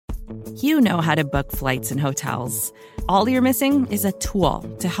You know how to book flights and hotels. All you're missing is a tool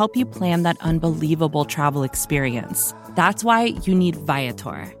to help you plan that unbelievable travel experience. That's why you need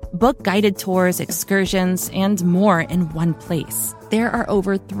Viator. Book guided tours, excursions, and more in one place. There are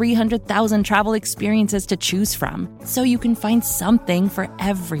over 300,000 travel experiences to choose from, so you can find something for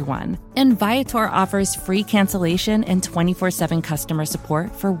everyone. And Viator offers free cancellation and 24/7 customer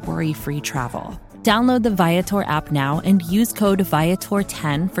support for worry-free travel. Download the Viator app now and use code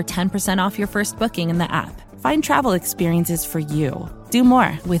Viator10 for 10% off your first booking in the app. Find travel experiences for you. Do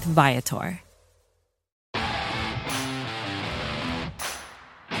more with Viator.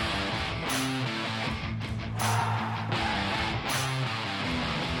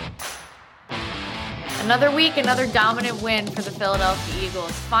 Another week, another dominant win for the Philadelphia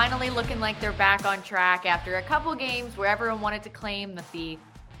Eagles. Finally looking like they're back on track after a couple games where everyone wanted to claim that the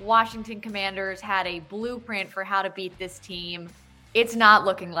Washington Commanders had a blueprint for how to beat this team. It's not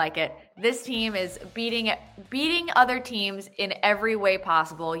looking like it. This team is beating other teams in every way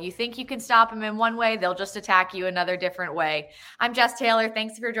possible. You think you can stop them in one way, they'll just attack you another different way. I'm Jess Taylor.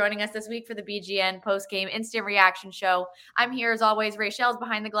 Thanks for joining us this week for the BGN post-game instant reaction show. I'm here as always. Rachel's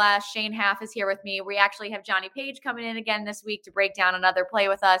behind the glass. Shane Half is here with me. We actually have Johnny Page coming in again this week to break down another play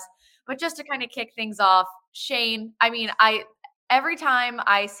with us. But just to kind of kick things off, Shane, every time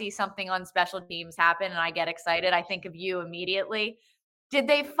I see something on special teams happen and I get excited, I think of you immediately. Did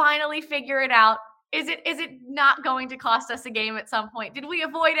they finally figure it out? Is it not going to cost us a game at some point? Did we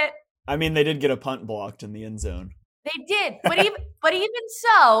avoid it? I mean, they did get a punt blocked in the end zone. They did, but even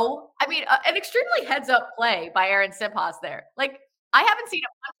so, an extremely heads-up play by Aaron Siposs there. Like, I haven't seen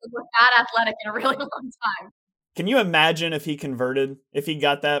a punter look that athletic in a really long time. Can you imagine if he converted, if he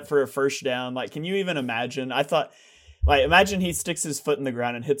got that for a first down? Like, can you even imagine? I thought... imagine he sticks his foot in the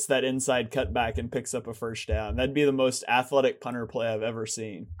ground and hits that inside cutback and picks up a first down. That'd be the most athletic punter play I've ever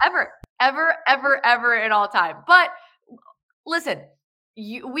seen. Ever in all time. But listen,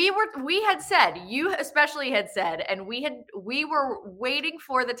 we had said, you especially had said, and we were waiting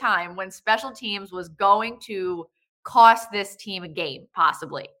for the time when special teams was going to cost this team a game,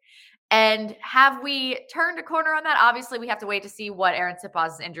 possibly. And have we turned a corner on that? Obviously, we have to wait to see what Aaron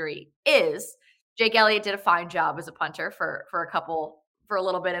Siposs' injury is. Jake Elliott did a fine job as a punter for a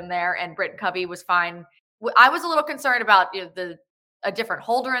little bit in there, and Britton Covey was fine. I was a little concerned about a different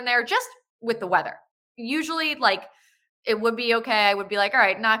holder in there, just with the weather. Usually, like, it would be okay. I would be like, all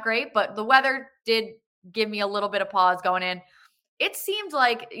right, not great, but the weather did give me a little bit of pause going in. It seemed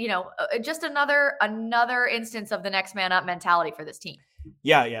like, just another instance of the next man up mentality for this team.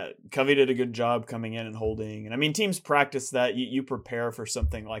 Yeah. Covey did a good job coming in and holding. And I mean, teams practice that. You prepare for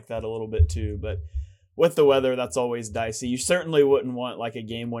something like that a little bit too. But with the weather, that's always dicey. You certainly wouldn't want like a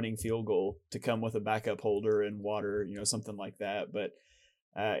game-winning field goal to come with a backup holder and water, something like that. But,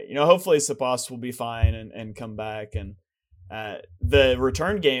 hopefully Siposs will be fine and come back. And the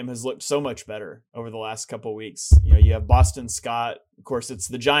return game has looked so much better over the last couple of weeks. You have Boston Scott. Of course, it's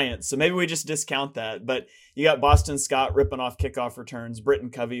the Giants, so maybe we just discount that. But you got Boston Scott ripping off kickoff returns.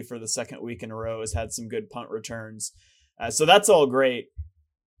 Britton Covey for the second week in a row has had some good punt returns. So that's all great.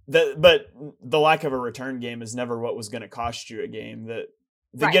 But the lack of a return game is never what was going to cost you a game.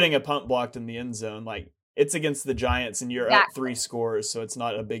 Right. Getting a punt blocked in the end zone, like, it's against the Giants and you're up 3 scores, so it's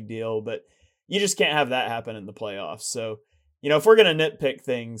not a big deal. But you just can't have that happen in the playoffs. So, if we're going to nitpick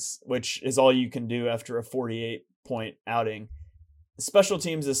things, which is all you can do after a 48-point outing, special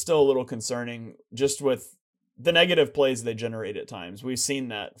teams is still a little concerning just with the negative plays they generate at times. We've seen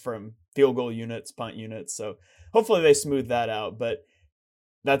that from field goal units, punt units. So hopefully they smooth that out. But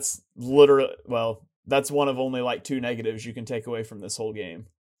that's that's one of only like 2 negatives you can take away from this whole game.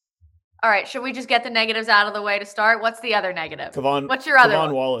 All right. Should we just get the negatives out of the way to start? What's the other negative? What's your other one?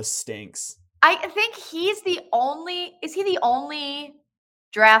 K'Von Wallace stinks. I think is he the only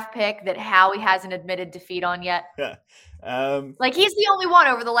draft pick that Howie hasn't admitted defeat on yet? Yeah. He's the only one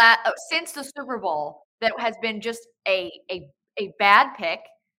over the since the Super Bowl that has been just a bad pick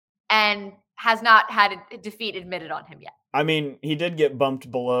and has not had a defeat admitted on him yet. I mean, he did get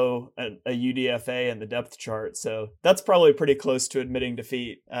bumped below a UDFA in the depth chart, so that's probably pretty close to admitting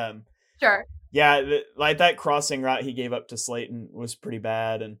defeat. Sure. Yeah, that crossing route he gave up to Slayton was pretty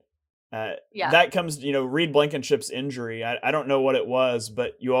bad, and that comes, Reed Blankenship's injury. I don't know what it was,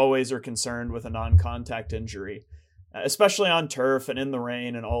 but you always are concerned with a non-contact injury, especially on turf and in the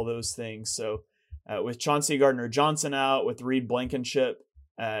rain and all those things. So with Chauncey Gardner-Johnson out, with Reed Blankenship,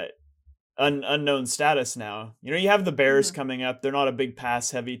 unknown status now. You have the Bears coming up. They're not a big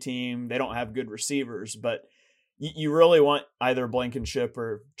pass-heavy team. They don't have good receivers, but you really want either Blankenship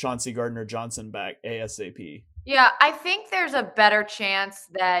or Chauncey Gardner-Johnson back ASAP. Yeah, I think there's a better chance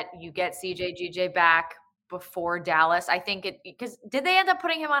that you get CJ back before Dallas. I think it because did they end up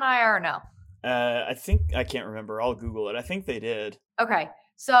putting him on IR or no? I think I can't remember. I'll Google it. I think they did. Okay.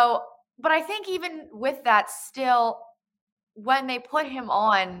 So, but I think even with that, still, when they put him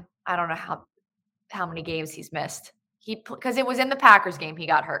on, I don't know how many games he's missed. Because it was in the Packers game he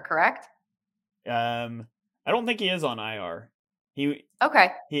got hurt, correct? I don't think he is on IR.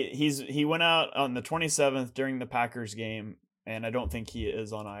 Okay. He went out on the 27th during the Packers game, and I don't think he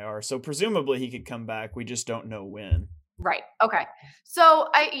is on IR. So presumably he could come back. We just don't know when. Right. Okay. So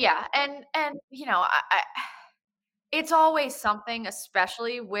and it's always something,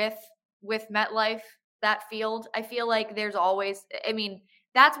 especially with MetLife, that field. I feel like there's always, I mean,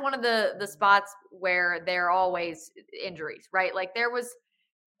 that's one of the spots where there are always injuries, right? Like there was,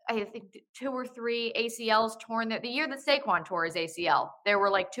 I think, 2 or 3 ACLs torn. The year that Saquon tore his ACL, there were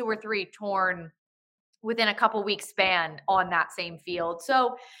like 2 or 3 torn within a couple weeks span on that same field.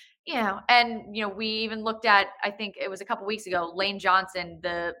 So, we even looked at, I think it was a couple weeks ago, Lane Johnson,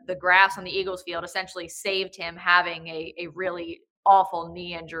 the grass on the Eagles field essentially saved him having a really awful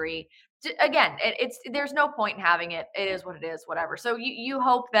knee injury. Again, it's there's no point in having it. It is what it is, whatever. So you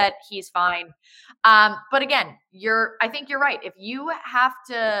hope that he's fine. But again, I think you're right. If you have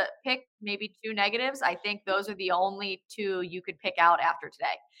to pick maybe 2 negatives, I think those are the only 2 you could pick out after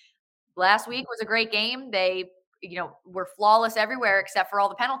today. Last week was a great game. They, were flawless everywhere except for all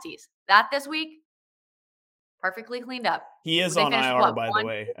the penalties. This week, perfectly cleaned up. He is on IR, by the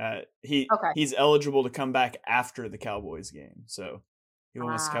way. He's eligible to come back after the Cowboys game, so he will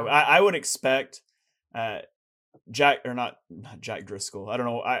miss Cowboys. I would expect Jack Driscoll. I don't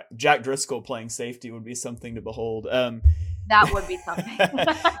know. Jack Driscoll playing safety would be something to behold. That would be something.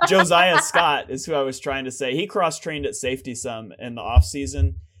 Josiah Scott is who I was trying to say. He cross-trained at safety some in the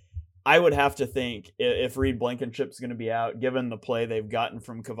offseason. I would have to think if Reed Blankenship's going to be out, given the play they've gotten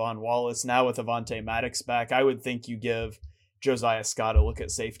from Kevon Wallace, now with Avonte Maddox back, I would think you give Josiah Scott a look at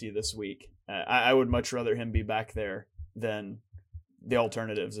safety this week. I would much rather him be back there than the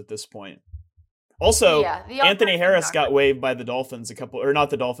alternatives at this point. Also, Anthony Harris got waived by the Broncos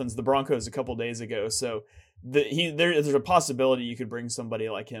a couple days ago. So there's a possibility you could bring somebody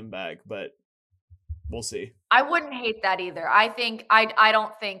like him back, but we'll see. I wouldn't hate that either. I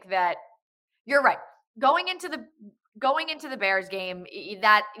don't think that you're right. Going into the Bears game,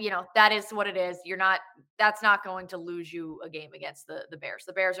 that is what it is. That's not going to lose you a game against the Bears.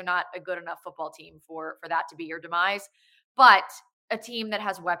 The Bears are not a good enough football team for that to be your demise. But a team that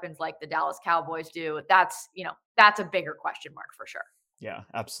has weapons like the Dallas Cowboys do, that's a bigger question mark for sure. Yeah,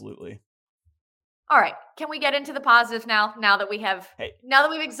 absolutely. All right. Can we get into the positives now? Now that we've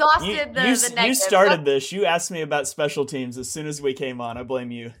exhausted the negatives. You started this. You asked me about special teams as soon as we came on. I blame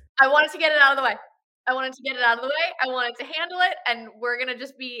you. I wanted to get it out of the way. I wanted to handle it, and we're going to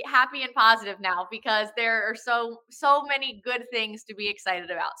just be happy and positive now because there are so many good things to be excited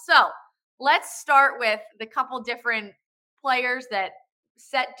about. So let's start with the couple different players that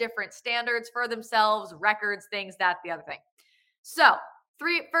set different standards for themselves, records, things, that, the other thing. So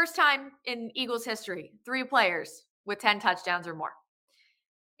first time in Eagles history, 3 players with 10 touchdowns or more.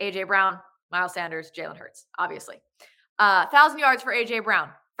 A.J. Brown, Miles Sanders, Jalen Hurts, obviously. 1,000 yards for A.J. Brown.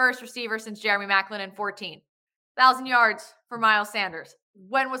 First receiver since Jeremy Maclin in 14. 1,000 yards for Miles Sanders.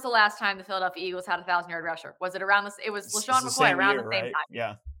 When was the last time the Philadelphia Eagles had a 1,000-yard rusher? Was it around this? It was LaShawn McCoy around the same time.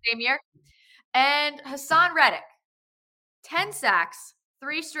 Yeah. Same year. And Hassan Reddick, 10 sacks,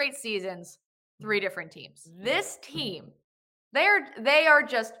 3 straight seasons, 3 different teams. This team, they are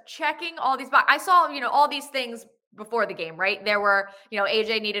just checking all these boxes. I saw, all these things before the game, right? There were,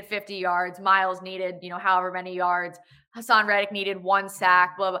 AJ needed 50 yards, Miles needed, however many yards, Hassan Reddick needed 1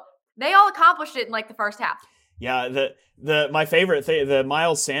 sack, blah, blah. They all accomplished it in like the first half. Yeah, my favorite thing, the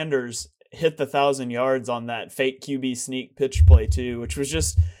Miles Sanders hit the 1,000 yards on that fake QB sneak pitch play too, which was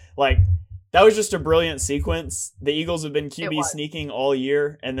just like, that was just a brilliant sequence. The Eagles have been QB sneaking all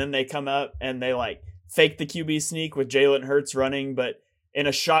year, and then they come up and they like fake the QB sneak with Jalen Hurts running, but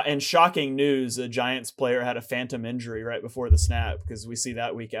in shocking news, a Giants player had a phantom injury right before the snap, because we see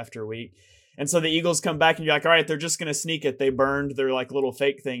that week after week. And so the Eagles come back and you're like, all right, they're just going to sneak it. They burned their like little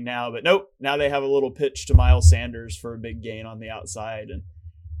fake thing now, but nope. Now they have a little pitch to Miles Sanders for a big gain on the outside. And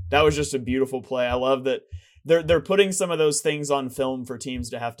that was just a beautiful play. I love that they're putting some of those things on film for teams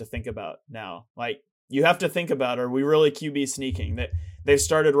to have to think about now. Like, you have to think about, are we really QB sneaking? That they've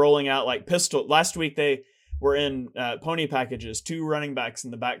started rolling out like pistol. Last week they were in pony packages, 2 running backs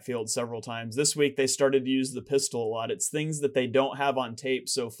in the backfield several times. This week they started to use the pistol a lot. It's things that they don't have on tape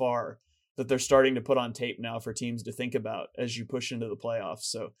so far that they're starting to put on tape now for teams to think about as you push into the playoffs.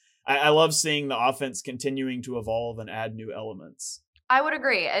 So I love seeing the offense continuing to evolve and add new elements. I would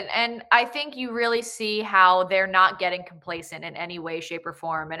agree. And I think you really see how they're not getting complacent in any way, shape, or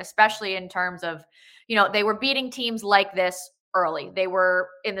form. And especially in terms of, they were beating teams like this early. They were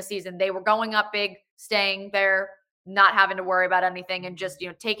in the season, they were going up big, staying there, not having to worry about anything, and just,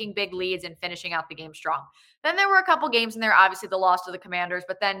 taking big leads and finishing out the game strong. Then there were a couple games in there, obviously the loss to the Commanders,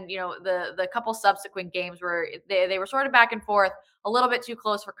 but then, the couple subsequent games where they were sort of back and forth, a little bit too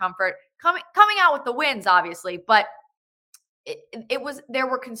close for comfort, coming out with the wins, obviously, but there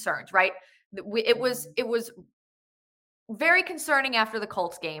were concerns, right? It was very concerning after the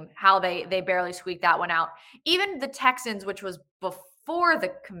Colts game, how they barely squeaked that one out. Even the Texans, which was before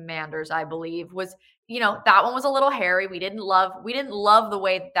the Commanders, I believe, was, that one was a little hairy. We didn't love the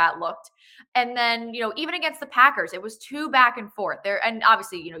way that looked. And then, even against the Packers, it was too back and forth there. And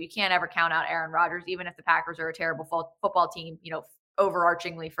obviously, you can't ever count out Aaron Rodgers, even if the Packers are a terrible football team,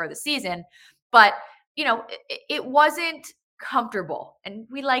 overarchingly for the season. But, it wasn't comfortable, and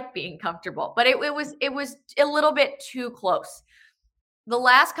we like being comfortable, but it was a little bit too close. The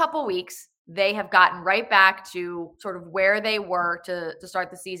last couple weeks, they have gotten right back to sort of where they were to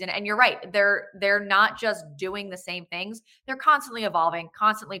start the season. And you're right, they're not just doing the same things, they're constantly evolving,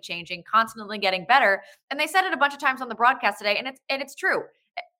 constantly changing, constantly getting better. And they said it a bunch of times on the broadcast today, and it's true.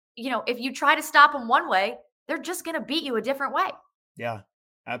 If you try to stop them one way, they're just going to beat you a different way. Yeah,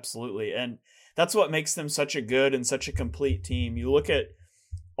 absolutely. And that's what makes them such a good and such a complete team. You look at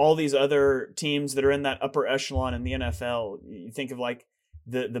all these other teams that are in that upper echelon in the NFL. You think of like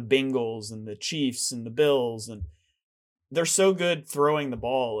the Bengals and the Chiefs and the Bills, and they're so good throwing the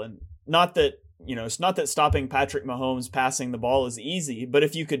ball. And not that, it's not that stopping Patrick Mahomes passing the ball is easy, but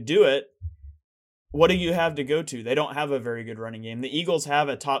if you could do it, what do you have to go to? They don't have a very good running game. The Eagles have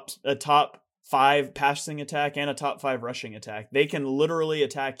a top 5 passing attack and a top 5 rushing attack. They can literally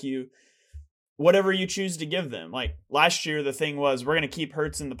attack you whatever you choose to give them. Like last year, the thing was, we're going to keep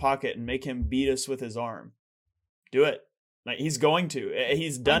Hurts in the pocket and make him beat us with his arm. Do it. Like he's going to.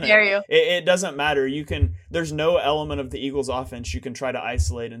 He's done it. It doesn't matter. There's no element of the Eagles offense you can try to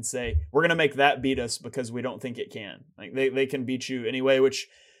isolate and say, we're going to make that beat us because we don't think it can. Like they can beat you anyway, which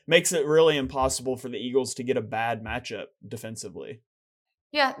makes it really impossible for the Eagles to get a bad matchup defensively.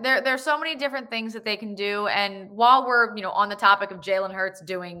 Yeah, there's so many different things that they can do. And while we're, on the topic of Jalen Hurts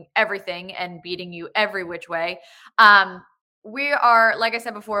doing everything and beating you every which way, we are, like I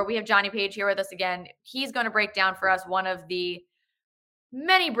said before, we have Johnny Page here with us again. He's going to break down for us one of the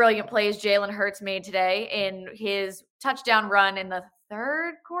many brilliant plays Jalen Hurts made today in his touchdown run in the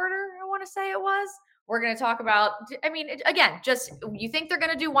third quarter, I want to say it was. We're going to talk about, again, just you think they're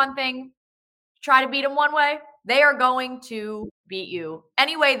going to do one thing, try to beat them one way. They are going to beat you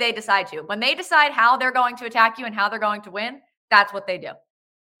any way they decide to. When they decide how they're going to attack you and how they're going to win, that's what they do.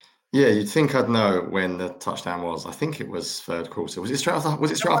 Yeah, you'd think I'd know when the touchdown was. I think it was third quarter. Was it straight after halftime?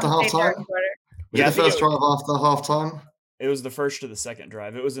 Was it the first drive after halftime? It was the first to the second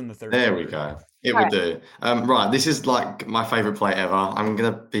drive. It was in the third. There we go. It would do. Right, this is like my favorite play ever. I'm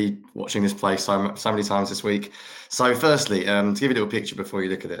going to be watching this play so many times this week. So firstly, to give you a little picture before you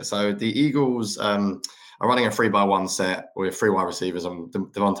look at it. So the Eagles are running a 3-by-1 set with 3 wide receivers and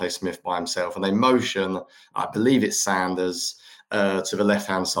Devontae Smith by himself. And they motion, I believe it's Sanders, to the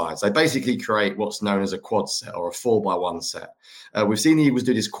left-hand side. So they basically create what's known as a quad set or a 4-by-1 set. We've seen the Eagles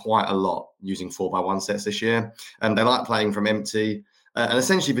do this quite a lot using 4-by-1 sets this year. And they like playing from empty. And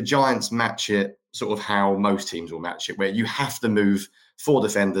essentially the Giants match it sort of how most teams will match it, where you have to move 4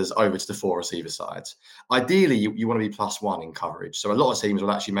 defenders over to the 4 receiver sides. Ideally, you want to be +1 in coverage. So a lot of teams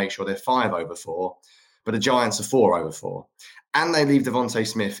will actually make sure they're 5 over 4, but the Giants are 4 over 4. And they leave Devontae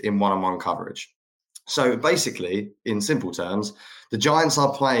Smith in one-on-one coverage. So basically, in simple terms, the Giants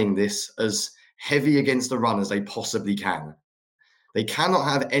are playing this as heavy against the run as they possibly can. They cannot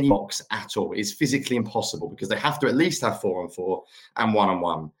have any box at all. It's physically impossible because they have to at least have 4-on-4 and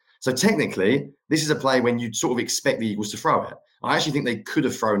 1-on-1. So technically, this is a play when you sort of expect the Eagles to throw it. I actually think they could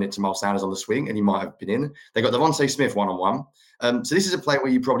have thrown it to Miles Sanders on the swing and he might have been in. They got Devontae Smith 1-on-1. So this is a play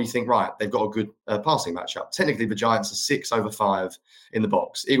where you probably think, right, they've got a good passing matchup. Technically, the Giants are 6 over 5 in the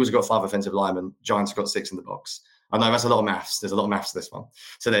box. Eagles have got 5 offensive linemen. Giants have got 6 in the box. I know that's a lot of maths. There's a lot of maths to this one.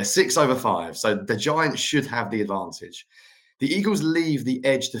 So they're 6 over 5. So the Giants should have the advantage. The Eagles leave the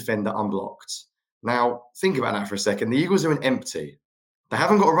edge defender unblocked. Now, think about that for a second. The Eagles are in empty. They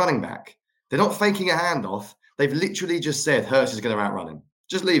haven't got a running back. They're not faking a handoff. They've literally just said Hurts is going to outrun him.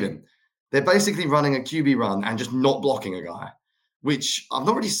 Just leave him. They're basically running a QB run and just not blocking a guy, which I've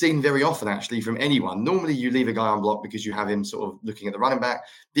not really seen very often, actually, from anyone. Normally, you leave a guy unblocked because you have him sort of looking at the running back.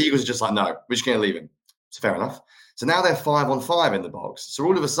 The Eagles are just like, no, we're just going to leave him. It's fair enough. So now they're 5-on-5 in the box. So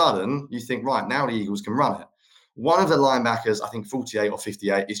all of a sudden, you think, right, now the Eagles can run it. One of the linebackers, I think 48 or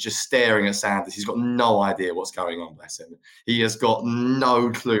 58, is just staring at Sanders. He's got no idea what's going on, bless him. He has got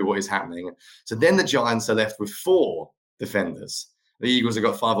no clue what is happening. So then the Giants are left with 4 defenders. The Eagles have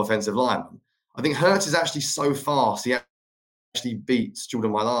got 5 offensive linemen. I think Hurts is actually so fast, he actually beats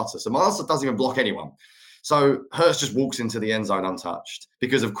Jordan Mailata. So Mailata doesn't even block anyone. So Hurts just walks into the end zone untouched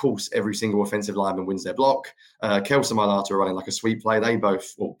because, of course, every single offensive lineman wins their block. Kels and Mailata are running like a sweep play. They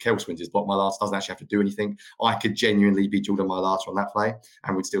both, well, Kels wins his block. Mailata doesn't actually have to do anything. I could genuinely be Jordan Mailata on that play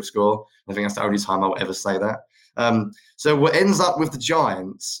and we'd still score. I think that's the only time I'll ever say that. So what ends up with the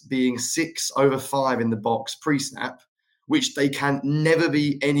Giants being 6/5 in the box pre-snap, which they can never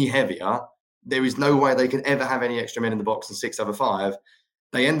be any heavier. There is no way they can ever have any extra men in the box than 6/5.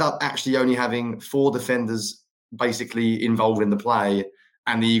 They end up actually only having 4 defenders basically involved in the play,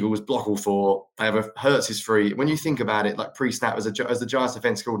 and the Eagles block all 4. They have Hurts is free. When you think about it, like pre-snap as the Giants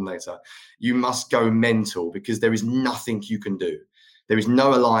defense coordinator, you must go mental because there is nothing you can do. There is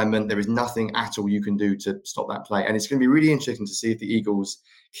no alignment. There is nothing at all you can do to stop that play. And it's going to be really interesting to see if the Eagles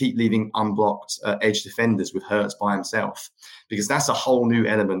keep leaving unblocked edge defenders with Hurts by himself, because that's a whole new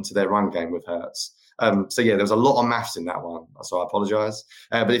element to their run game with Hurts. So yeah, there was a lot of maths in that one, so I apologize.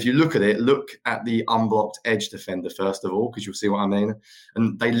 But if you look at it, look at the unblocked edge defender first of all, because you'll see what I mean.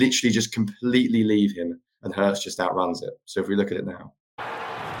 And they literally just completely leave him, and Hurts just outruns it. So if we look at it now.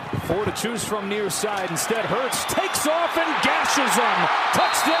 4 to choose from near side. Instead, Hurts takes off and gashes him.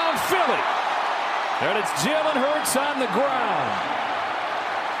 Touchdown, Philly. And it's Jalen Hurts on the ground.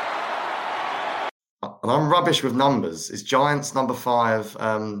 And I'm rubbish with numbers. Is Giants number 5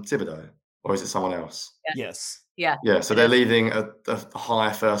 Thibodeau? Or is it someone else? Yes. Yeah. Yeah, so they're leaving a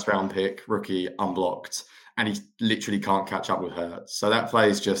high first-round pick, rookie, unblocked, and he literally can't catch up with Hurts. So that play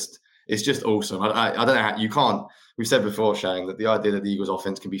is just awesome. I don't know how you can't. We've said before, Shane, that the idea that the Eagles'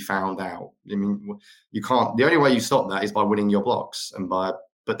 offense can be found out. I mean, you can't. The only way you stop that is by winning your blocks,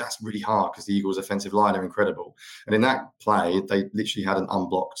 but that's really hard because the Eagles' offensive line are incredible. And in that play, they literally had an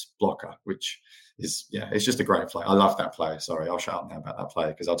unblocked blocker, which it's just a great play. I love that play. Sorry, I'll shut up now about that play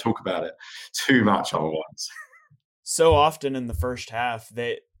because I'll talk about it too much otherwise. So often in the first half,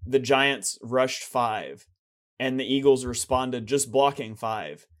 the Giants rushed 5 and the Eagles responded just blocking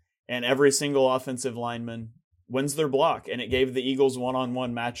 5. And every single offensive lineman wins their block. And it gave the Eagles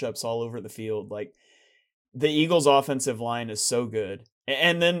one-on-one matchups all over the field. Like, the Eagles' offensive line is so good.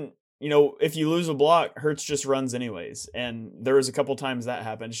 And then, if you lose a block, Hurts just runs anyways. And there was a couple times that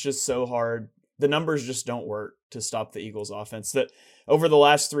happened. It's just so hard. The numbers just don't work to stop the Eagles offense. That over the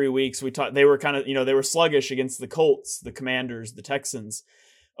last 3 weeks, they were kind of, they were sluggish against the Colts, the Commanders, the Texans.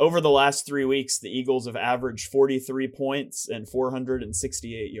 Over the last 3 weeks, the Eagles have averaged 43 points and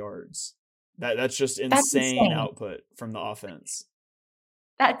 468 yards. That's just insane output from the offense.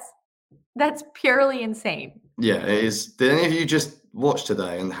 That's purely insane. Yeah, it is. Did any of you just watch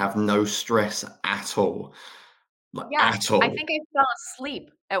today and have no stress at all? At all. I think I fell asleep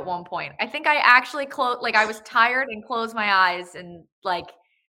at one point. I think I actually I was tired and closed my eyes and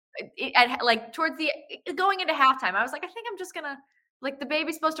towards going into halftime, I was like, I think I'm just gonna the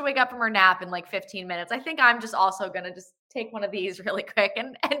baby's supposed to wake up from her nap in 15 minutes. I think I'm just also gonna just take one of these really quick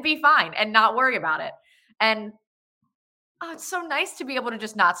and be fine and not worry about it. And it's so nice to be able to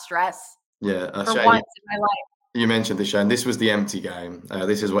just not stress. Yeah, for once in my life. You mentioned this, Shane. This was the empty game.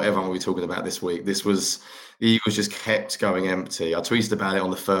 This is what everyone will be talking about this week. This was the Eagles just kept going empty. I tweeted about it on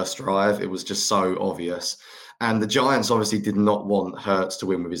the first drive. It was just so obvious. And the Giants obviously did not want Hurts to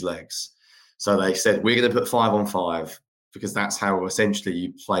win with his legs. So they said, we're going to put 5-on-5 because that's how essentially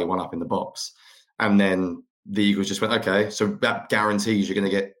you play one up in the box. And then the Eagles just went, okay, so that guarantees you're going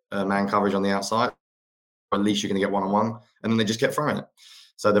to get man coverage on the outside. Or at least you're going to get one-on-one. And then they just kept throwing it.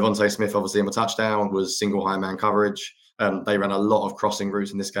 So Devontae Smith, obviously, in the touchdown was single high man coverage. They ran a lot of crossing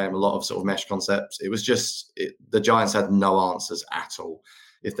routes in this game, a lot of sort of mesh concepts. It was just the Giants had no answers at all.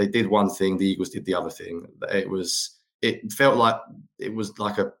 If they did one thing, the Eagles did the other thing. It felt like it was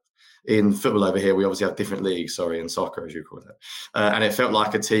like in football over here, we obviously have different leagues, in soccer, as you call it. And it felt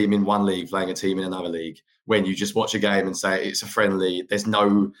like a team in one league playing a team in another league when you just watch a game and say it's a friendly. There's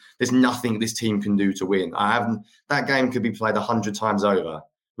nothing this team can do to win. That game could be played 100 times over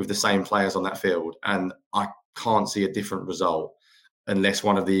with the same players on that field. And I can't see a different result unless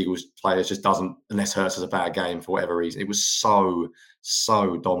one of the Eagles players just doesn't, unless Hurts has a bad game for whatever reason. It was so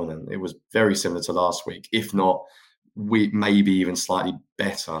dominant. It was very similar to last week, if not maybe even slightly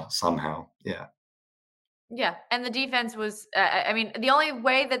better somehow. Yeah. Yeah. And the defense was, the only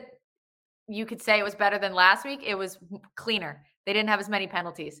way that you could say it was better than last week, it was cleaner. They didn't have as many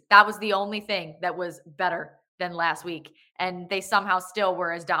penalties. That was the only thing that was better than last week. And they somehow still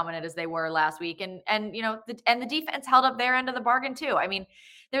were as dominant as they were last week. And the defense held up their end of the bargain too. I mean,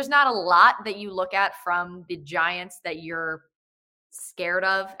 there's not a lot that you look at from the Giants that you're scared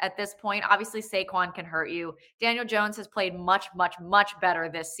of at this point. Obviously, Saquon can hurt you. Daniel Jones has played much, much, much better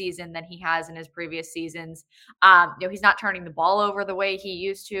this season than he has in his previous seasons. He's not turning the ball over the way he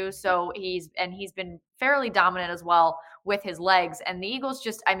used to. So he's been fairly dominant as well with his legs. And the Eagles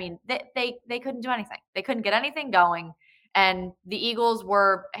just, I mean, they couldn't do anything. They couldn't get anything going. And the Eagles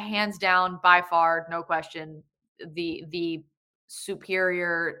were hands down, by far, no question, the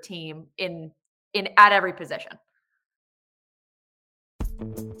superior team in at every position.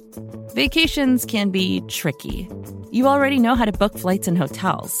 Vacations can be tricky. You already know how to book flights and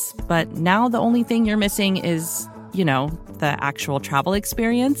hotels, but now the only thing you're missing is, the actual travel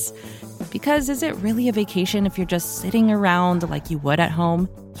experience. Because is it really a vacation if you're just sitting around like you would at home?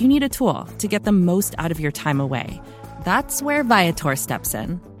 You need a tool to get the most out of your time away. That's where Viator steps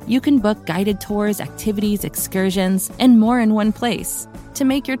in. You can book guided tours, activities, excursions, and more in one place to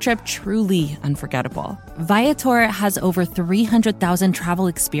make your trip truly unforgettable. Viator has over 300,000 travel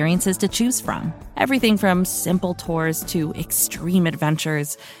experiences to choose from. Everything from simple tours to extreme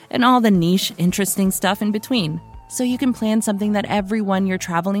adventures and all the niche, interesting stuff in between. So you can plan something that everyone you're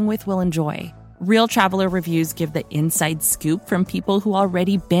traveling with will enjoy. Real traveler reviews give the inside scoop from people who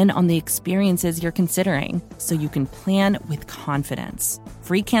already been on the experiences you're considering, so you can plan with confidence.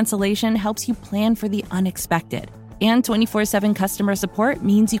 Free cancellation helps you plan for the unexpected. And 24/7 customer support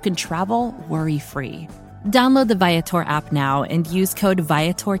means you can travel worry-free. Download the Viator app now and use code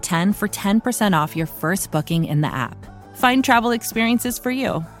Viator10 for 10% off your first booking in the app. Find travel experiences for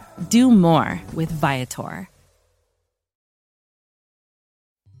you. Do more with Viator.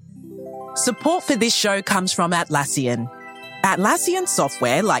 Support for this show comes from Atlassian. Atlassian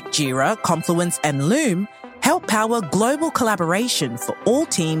software like Jira, Confluence, and Loom help power global collaboration for all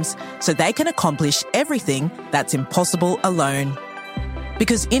teams so they can accomplish everything that's impossible alone.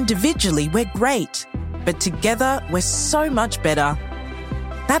 Because individually we're great, but together we're so much better.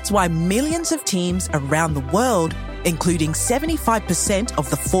 That's why millions of teams around the world, including 75% of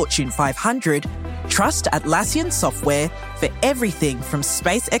the Fortune 500, trust Atlassian software for everything from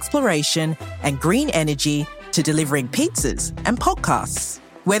space exploration and green energy to delivering pizzas and podcasts.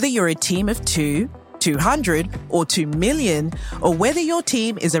 Whether you're a team of 2, 200, or 2 million, or whether your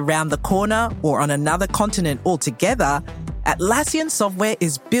team is around the corner or on another continent altogether, Atlassian software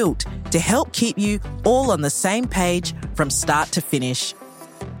is built to help keep you all on the same page from start to finish.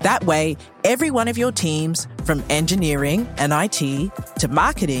 That way, every one of your teams, from engineering and IT to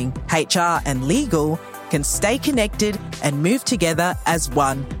marketing, HR, and legal, can stay connected and move together as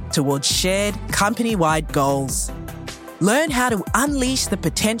one towards shared company-wide goals. Learn how to unleash the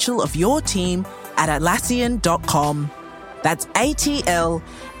potential of your team at Atlassian.com. That's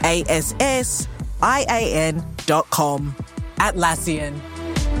Atlassian.com. Atlassian.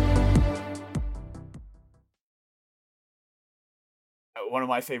 One of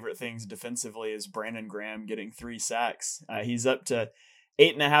my favorite things defensively is Brandon Graham getting 3 sacks. He's up to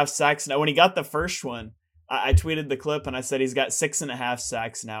 8.5 sacks now. When he got the first one, I tweeted the clip and I said he's got 6.5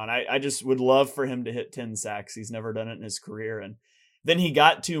 sacks now. And I just would love for him to hit 10 sacks. He's never done it in his career. And then he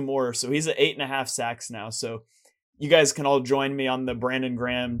got 2 more. So he's at 8.5 sacks now. So you guys can all join me on the Brandon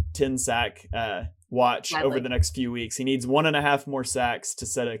Graham 10 sack watch over the next few weeks. He needs 1.5 more sacks to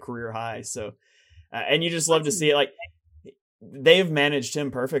set a career high. So, and you just love to see it. Like, they've managed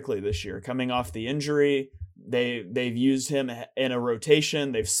him perfectly this year, coming off the injury. They've used him in a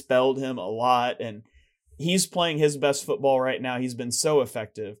rotation. They've spelled him a lot, and he's playing his best football right now. He's been so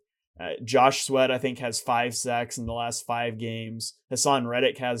effective. Josh Sweat, I think, has 5 sacks in the last 5 games. Hassan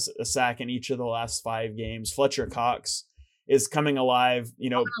Reddick has a sack in each of the last 5 games. Fletcher Cox is coming alive,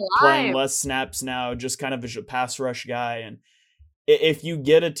 playing less snaps now, just kind of as a pass rush guy. And if you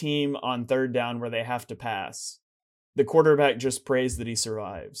get a team on third down where they have to pass, the quarterback just prays that he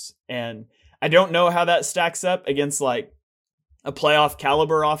survives. And I don't know how that stacks up against like a playoff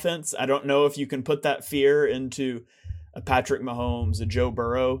caliber offense. I don't know if you can put that fear into a Patrick Mahomes, a Joe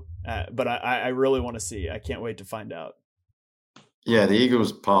Burrow, but I really want to see. I can't wait to find out. Yeah, the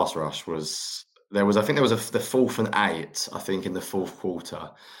Eagles' pass rush was the 4th and 8, I think, in the fourth quarter,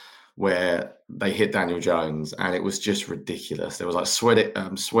 where they hit Daniel Jones, and it was just ridiculous. There was like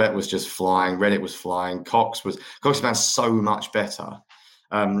Sweat was just flying, Reddick was flying, Cox ran so much better.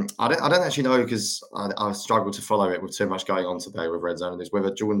 I don't actually know, because I struggled to follow it with too much going on today with Red Zone, is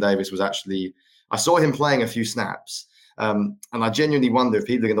whether Jordan Davis was actually. I saw him playing a few snaps, and I genuinely wonder if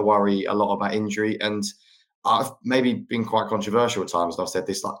people are going to worry a lot about injury. And I've maybe been quite controversial at times, and I've said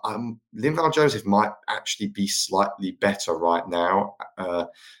this, like, Linval Joseph might actually be slightly better right now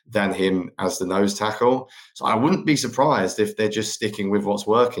than him as the nose tackle. So I wouldn't be surprised if they're just sticking with what's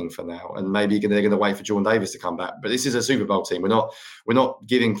working for now, and maybe they're going to wait for Jordan Davis to come back. But this is a Super Bowl team. We're not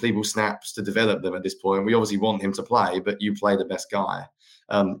giving Cleveland snaps to develop them at this point. We obviously want him to play, but you play the best guy.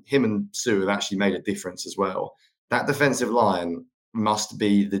 Him and Sue have actually made a difference as well. That defensive line must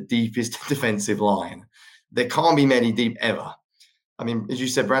be the deepest defensive line. There can't be many deep ever. I mean, as you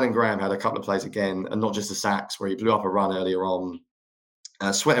said, Brandon Graham had a couple of plays again, and not just the sacks where he blew up a run earlier on.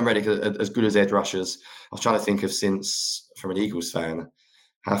 Sweat and Reddick are as good as edge rushers. I was trying to think of, since, from an Eagles fan,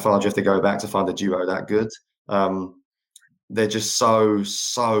 how far do you have to go back to find a duo that good? They're just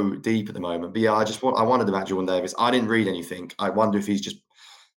so deep at the moment. But yeah, I wondered about Jordan Davis. I didn't read anything. I wonder if he's just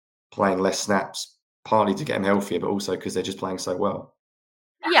playing less snaps, partly to get him healthier, but also because they're just playing so well.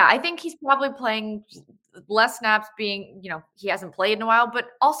 Yeah, I think he's probably playing less snaps, being, he hasn't played in a while. But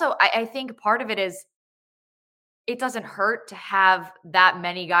also, I think part of it is it doesn't hurt to have that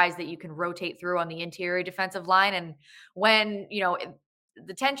many guys that you can rotate through on the interior defensive line. And when,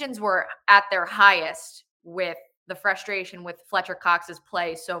 the tensions were at their highest with the frustration with Fletcher Cox's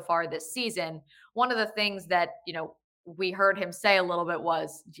play so far this season, one of the things that, we heard him say a little bit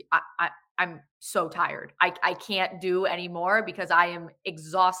was, I'm so tired. I can't do anymore because I am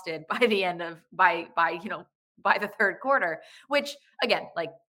exhausted by the end of by the third quarter, which again, like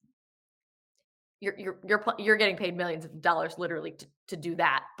you're getting paid millions of dollars literally to do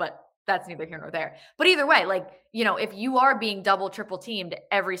that, but that's neither here nor there. But either way, like, if you are being double, triple teamed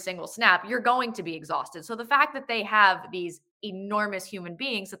every single snap, you're going to be exhausted. So the fact that they have these enormous human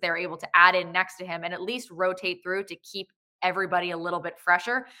beings that they're able to add in next to him and at least rotate through to keep everybody a little bit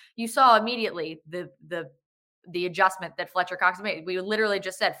fresher, you saw immediately the adjustment that Fletcher Cox made. We literally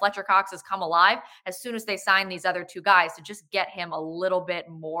just said Fletcher Cox has come alive as soon as they signed these other two guys to just get him a little bit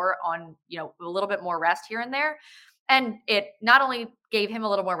more on, a little bit more rest here and there. And it not only gave him a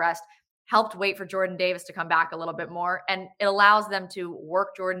little more rest, helped wait for Jordan Davis to come back a little bit more. And it allows them to work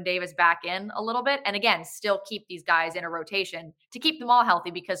Jordan Davis back in a little bit. And again, still keep these guys in a rotation to keep them all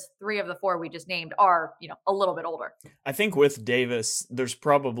healthy, because 3 of the 4 we just named are, a little bit older. I think with Davis,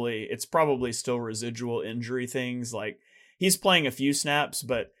 it's probably still residual injury things. Like, he's playing a few snaps,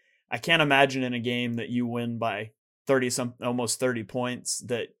 but I can't imagine in a game that you win by almost 30 points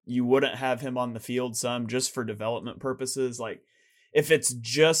that you wouldn't have him on the field some just for development purposes. Like, if it's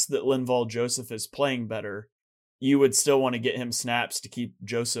just that Linval Joseph is playing better, you would still want to get him snaps to keep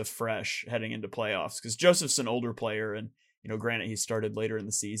Joseph fresh heading into playoffs, because Joseph's an older player, and granted he started later in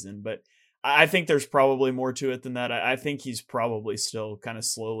the season, but I think there's probably more to it than that. I think he's probably still kind of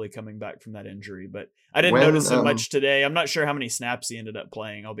slowly coming back from that injury, but I didn't notice him much today. I'm not sure how many snaps he ended up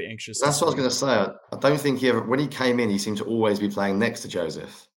playing. I'll be anxious. That's what I was going to say. I don't think when he came in, he seemed to always be playing next to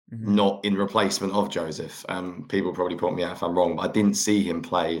Joseph. Mm-hmm. Not in replacement of Joseph. People probably point me out if I'm wrong, but I didn't see him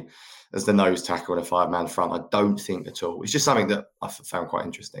play as the nose tackle in a 5-man front. I don't think at all. It's just something that I found quite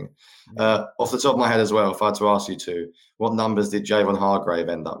interesting. Off the top of my head as well, if I had to ask you two, what numbers did Javon Hargrave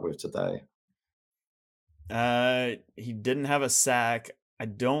end up with today? He didn't have a sack. I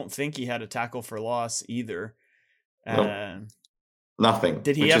don't think he had a tackle for loss either. Nothing.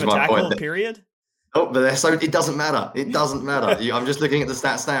 Did he have a tackle, period? Oh, but so it doesn't matter. It doesn't matter. I'm just looking at the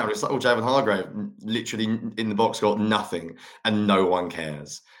stats now. It's like, Javon Hargrave literally in the box got nothing, and no one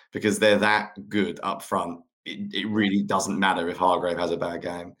cares because they're that good up front. It really doesn't matter if Hargrave has a bad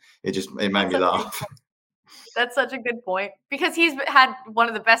game. It made me laugh. That's such a good point, because he's had one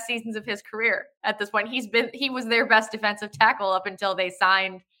of the best seasons of his career at this point. He was their best defensive tackle up until they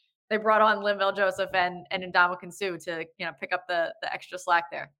brought on Linval Joseph and Ndamukong Suh to pick up the extra slack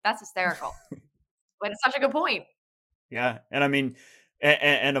there. That's hysterical. But it's such a good point. Yeah. And I mean,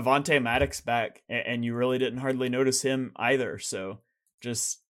 and Avonte Maddox back, and you really didn't hardly notice him either. So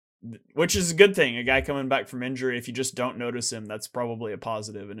which is a good thing. A guy coming back from injury, if you just don't notice him, that's probably a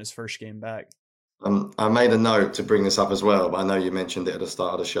positive in his first game back. I made a note to bring this up as well, but I know you mentioned it at the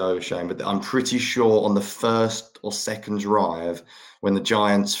start of the show, Shane, but I'm pretty sure on the first or second drive when the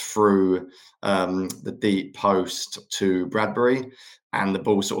Giants threw the deep post to Bradbury, and the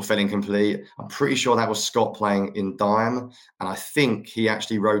ball sort of fell incomplete. I'm pretty sure that was Scott playing in dime, and I think he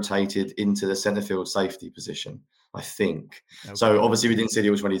actually rotated into the center field safety position, I think. Okay. So obviously we didn't see the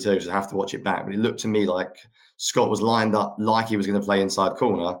all-22, so I have to watch it back, but it looked to me like Scott was lined up like he was going to play inside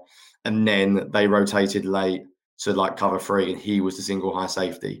corner, and then they rotated late to cover 3, and he was the single high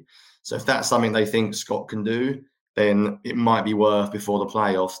safety. So if that's something they think Scott can do, then it might be worth, before the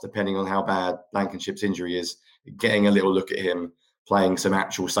playoffs, depending on how bad Blankenship's injury is, getting a little look at him playing some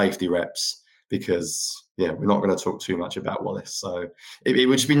actual safety reps, because yeah, we're not going to talk too much about Wallace. So it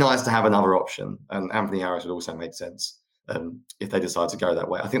would just be nice to have another option. And Anthony Harris would also make sense if they decide to go that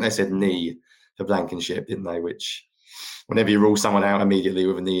way. I think they said knee for Blankenship, didn't they? Which, whenever you rule someone out immediately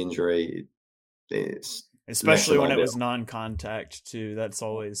with a knee injury, it's especially when it was non-contact too. That's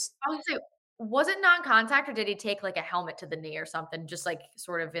always. I would say, was it non-contact, or did he take like a helmet to the knee or something, just like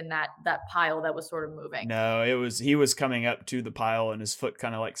sort of in that pile that was sort of moving? No, he was coming up to the pile and his foot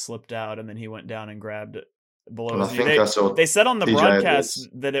kind of like slipped out, and then he went down and grabbed it below his knee. They said on the broadcast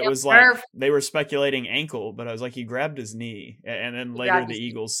that it was like they were speculating ankle, but I was like, he grabbed his knee, and then later the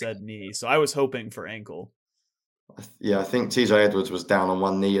Eagles said knee, so I was hoping for ankle. Yeah, I think TJ Edwards was down on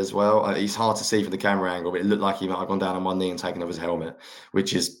one knee as well. It's hard to see from the camera angle, but it looked like he might have gone down on one knee and taken off his helmet,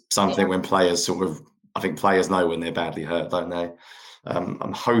 which is something when players I think players know when they're badly hurt, don't they?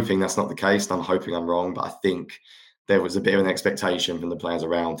 I'm hoping that's not the case, and I'm hoping I'm wrong, but I think there was a bit of an expectation from the players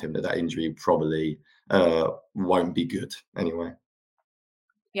around him that injury probably won't be good anyway.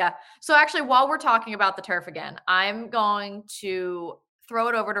 Yeah. So actually, while we're talking about the turf again, I'm going to throw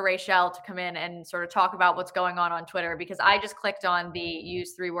it over to Rachel to come in and sort of talk about what's going on Twitter, because I just clicked on the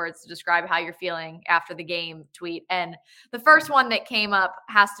use 3 words to describe how you're feeling after the game tweet. And the first one that came up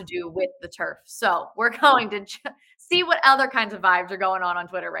has to do with the turf. So we're going to see what other kinds of vibes are going on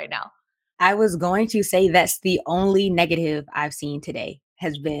Twitter right now. I was going to say that's the only negative I've seen today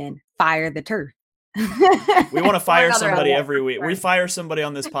has been fire the turf. We want to fire somebody every week. We fire somebody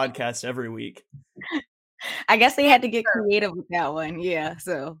on this podcast every week. I guess they had to get creative with that one. Yeah.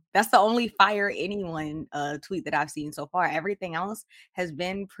 So that's the only fire anyone tweet that I've seen so far. Everything else has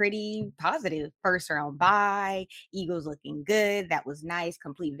been pretty positive. First round bye, Eagles looking good. That was nice.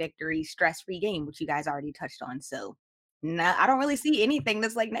 Complete victory, stress-free game, which you guys already touched on. So no, I don't really see anything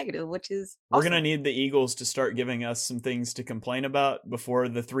that's like negative, which is awesome. We're going to need the Eagles to start giving us some things to complain about before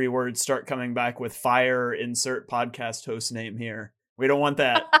the 3 words start coming back with fire, insert podcast host name here. We don't want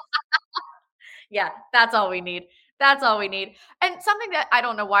that. Yeah, that's all we need. That's all we need. And something that I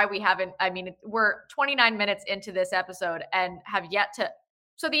don't know why we haven't, we're 29 minutes into this episode and have yet to.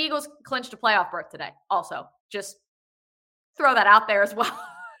 So the Eagles clinched a playoff berth today. Also, just throw that out there as well.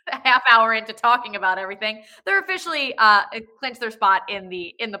 A half hour into talking about everything, they're officially clinched their spot in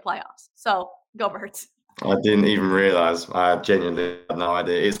the playoffs. So go Birds. I didn't even realize. I genuinely had no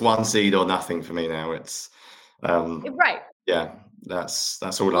idea. It's 1 seed or nothing for me now. It's right. Yeah, that's all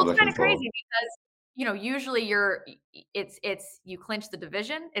I'm looking for. It's kind of crazy because usually you clinch the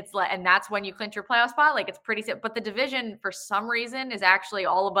division. It's like, and that's when you clinch your playoff spot. Like, it's pretty simple. But the division for some reason is actually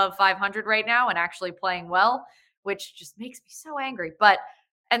all above 500 right now and actually playing well, which just makes me so angry. But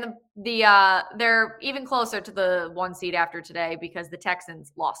and they're even closer to the 1 seed after today because the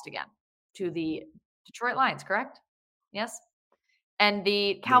Texans lost again to the Detroit Lions, correct? Yes. And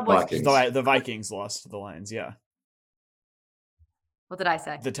the Cowboys. The Vikings lost to the Lions, yeah. What did I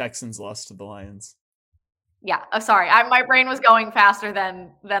say? The Texans lost to the Lions. Yeah. Oh, sorry. My brain was going faster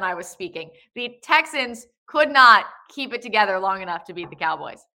than I was speaking. The Texans could not keep it together long enough to beat the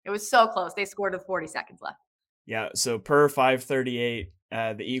Cowboys. It was so close. They scored with 40 seconds left. Yeah. So per 538,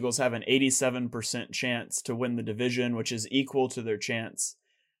 the Eagles have an 87% chance to win the division, which is equal to their chance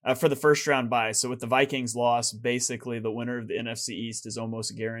for the first round bye. So with the Vikings loss, basically the winner of the NFC East is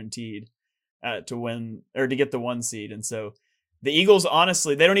almost guaranteed to win or to get the 1 seed. And so the Eagles,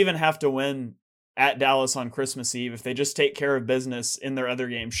 honestly, they don't even have to win at Dallas on Christmas Eve. If they just take care of business in their other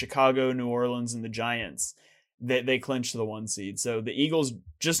games, Chicago, New Orleans, and the Giants, they clinch the 1 seed. So the Eagles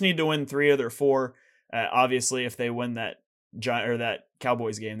just need to win 3 of their 4. Obviously, if they win that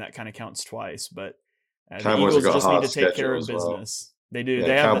Cowboys game, that kind of counts twice. But the Eagles just need to take care of business. They do. Yeah,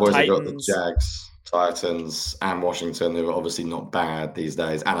 they have Cowboys the Titans. Have got the Jags, Titans, and Washington, who are obviously not bad these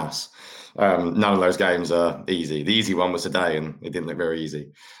days, and us. None of those games are easy. The easy one was today, and it didn't look very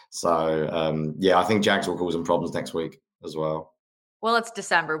easy. So, I think Jags will cause some problems next week as well. Well, it's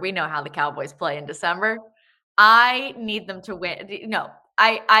December. We know how the Cowboys play in December. I need them to win. No,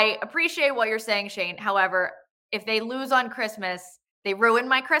 I appreciate what you're saying, Shane. However, if they lose on Christmas, they ruin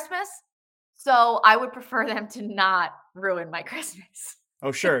my Christmas. So I would prefer them to not ruin my Christmas.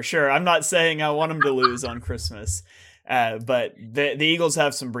 Oh, sure. I'm not saying I want them to lose on Christmas. But the Eagles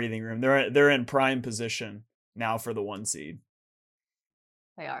have some breathing room. They're in prime position now for the 1 seed.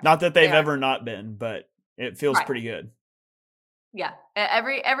 They are. Not that they've ever not been, but it feels pretty good. Yeah,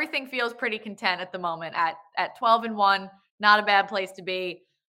 everything feels pretty content at the moment at 12-1. Not a bad place to be.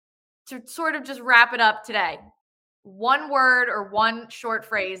 To sort of just wrap it up today, 1 word or 1 short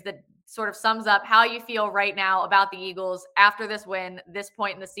phrase that sort of sums up how you feel right now about the Eagles after this win, this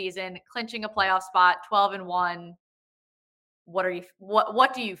point in the season, clinching a playoff spot, 12-1.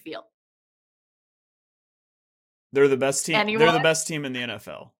 What do you feel? They're the best team. Anyone? They're the best team in the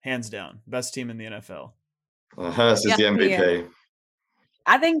NFL, hands down. Best team in the NFL. Hurts is the MVP.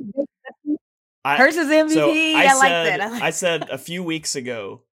 I think Hurts is MVP. So I like that. I said a few weeks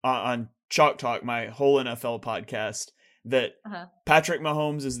ago on Chalk Talk, my whole NFL podcast, that Patrick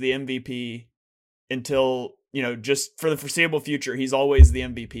Mahomes is the MVP until, just for the foreseeable future, he's always the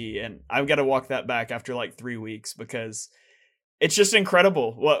MVP. And I've got to walk that back after like 3 weeks because it's just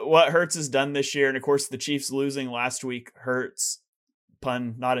incredible what Hurts has done this year. And of course, the Chiefs losing last week hurts,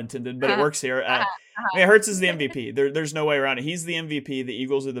 pun not intended, but it works here. Hurts is the MVP. There's no way around it. He's the MVP. The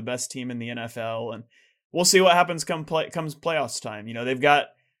Eagles are the best team in the NFL. And we'll see what happens comes playoffs time. They've got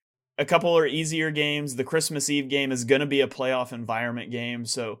a couple of easier games. The Christmas Eve game is going to be a playoff environment game.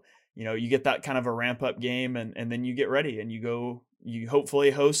 So, you get that kind of a ramp up game and then you get ready and you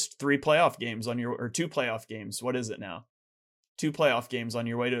hopefully host 3 playoff games or 2 playoff games. What is it now? 2 playoff games on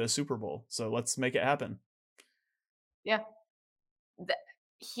your way to a Super Bowl. So let's make it happen. Yeah.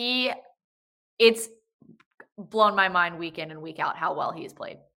 It's blown my mind week in and week out how well he's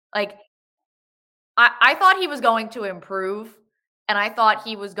played. Like, I thought he was going to improve, and I thought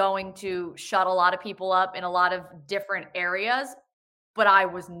he was going to shut a lot of people up in a lot of different areas, but I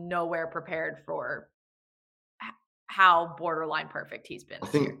was nowhere prepared for how borderline perfect he's been. I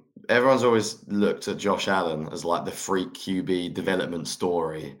think everyone's always looked at Josh Allen as like the freak QB development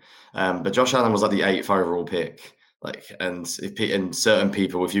story. But Josh Allen was like the 8th overall pick. And certain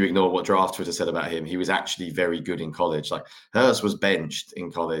people, if you ignore what Draft Twitter said about him, he was actually very good in college. Like Hurts was benched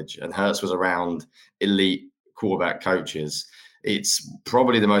in college and Hurts was around elite quarterback coaches. It's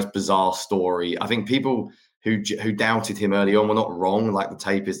probably the most bizarre story. I think people who doubted him early on were not wrong. Like, the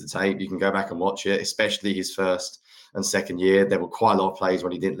tape is the tape. You can go back and watch it, especially his first and second year. There were quite a lot of plays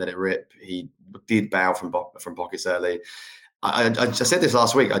when he didn't let it rip. He did bow from pockets early. I said this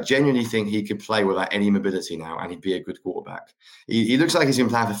last week. I genuinely think he could play without any mobility now, and he'd be a good quarterback. He looks like he's been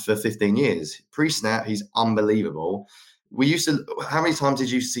playing for 15 years. Pre-snap, he's unbelievable. How many times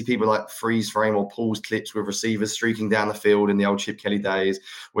did you see people like freeze frame or pause clips with receivers streaking down the field in the old Chip Kelly days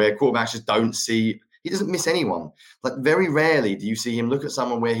where quarterbacks just don't see? He doesn't miss anyone. Like, very rarely do you see him look at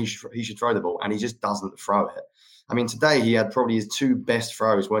someone where he should throw the ball, and he just doesn't throw it. I mean, today he had probably his 2 best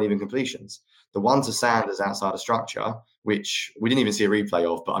throws weren't even completions. The one to Sanders outside of structure, which we didn't even see a replay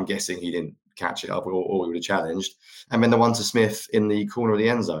of, but I'm guessing he didn't catch it up or he would have challenged. And then the one to Smith in the corner of the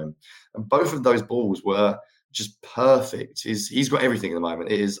end zone. And both of those balls were just perfect. He's got everything at the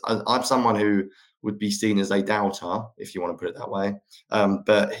moment. I'm someone who would be seen as a doubter, if you want to put it that way.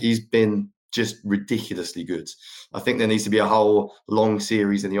 But he's been just ridiculously good. I think there needs to be a whole long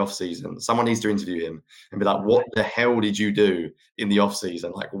series in the offseason. Someone needs to interview him and be like, what the hell did you do in the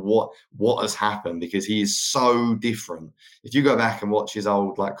offseason? Like, what has happened? Because he is so different. If you go back and watch his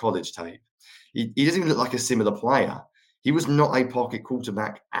old college tape, he doesn't even look like a similar player. He was not a pocket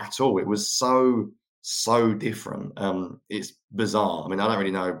quarterback at all. It was so different. It's bizarre. I mean, I don't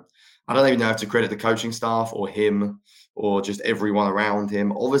even know if to credit the coaching staff or him or just everyone around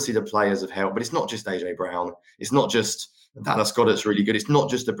him. Obviously, the players have helped, but it's not just AJ Brown. It's not just Dallas Goedert's really good. It's not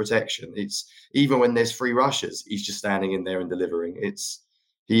just the protection. It's even when there's free rushers, he's just standing in there and delivering.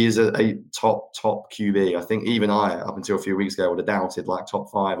 He is a top QB. I think even I, up until a few weeks ago, would have doubted like top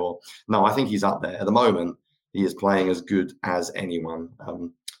 5 no, I think he's up there. At the moment, he is playing as good as anyone,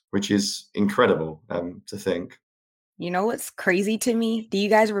 which is incredible to think. You know what's crazy to me? Do you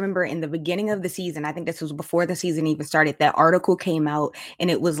guys remember in the beginning of the season, I think this was before the season even started, that article came out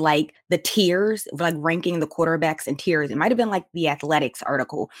and it was like the tiers, like ranking the quarterbacks in tiers. It might have been like the Athletics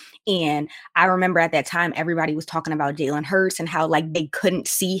article. And I remember at that time, everybody was talking about Jalen Hurts and how like they couldn't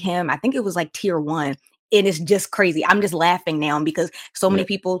see him. I think it was like tier 1. It is just crazy. I'm just laughing now because so many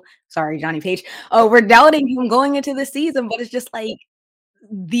people, sorry, Johnny Page, were doubting him going into the season, but it's just like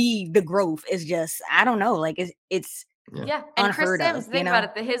the growth is just, I don't know, like it's yeah. And Chris Sims, think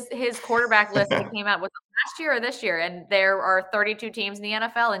about it. His quarterback list that came out was last year or this year, and there are 32 teams in the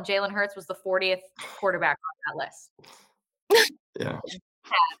NFL, and Jalen Hurts was the 40th quarterback on that list. Yeah, it's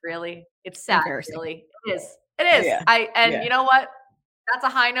sad, really. It's sad, really. It is. It is. Yeah. You know what? That's a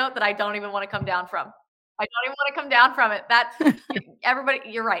high note that I don't even want to come down from. I don't even want to come down from it. That everybody,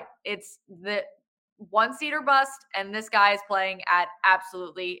 you're right. It's the 1 seed or bust, and this guy is playing at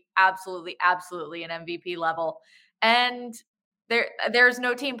absolutely an MVP level. And there's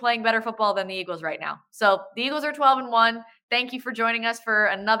no team playing better football than the Eagles right now. So the Eagles are 12-1. Thank you for joining us for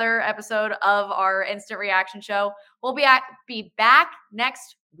another episode of our Instant Reaction Show. We'll be back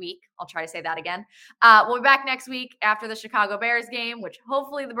next week. I'll try to say that again. We'll be back next week after the Chicago Bears game, which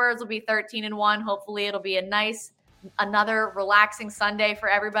hopefully the Birds will be 13-1. Hopefully it'll be a nice another relaxing Sunday for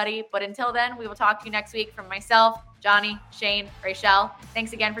everybody. But until then, we will talk to you next week. From myself, Johnny, Shane, Rachel,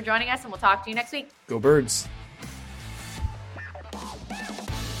 thanks again for joining us, and we'll talk to you next week. Go Birds.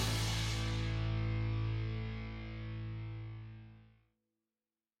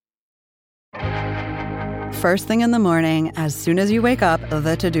 First thing in the morning, as soon as you wake up,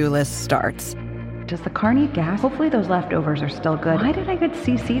 the to-do list starts. Does the car need gas? Hopefully those leftovers are still good. Why did I get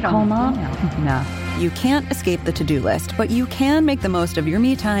CC'd on Mom? No. You can't escape the to-do list, but you can make the most of your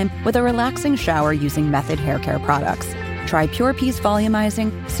me time with a relaxing shower using Method Hair Care products. Try Pure Peace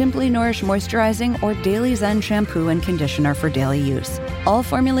Volumizing, Simply Nourish Moisturizing, or Daily Zen Shampoo and Conditioner for daily use. All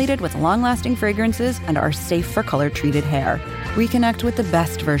formulated with long-lasting fragrances and are safe for color-treated hair. Reconnect with the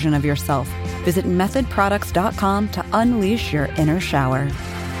best version of yourself. Visit methodproducts.com to unleash your inner shower.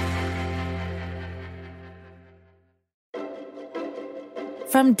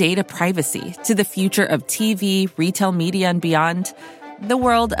 From data privacy to the future of TV, retail media, and beyond, the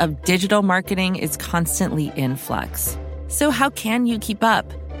world of digital marketing is constantly in flux. So how can you keep up?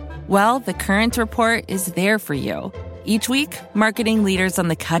 Well, The Current Report is there for you. Each week, marketing leaders on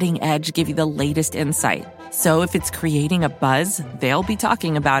the cutting edge give you the latest insight. So if it's creating a buzz, they'll be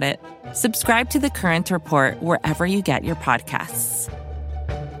talking about it. Subscribe to The Current Report wherever you get your podcasts.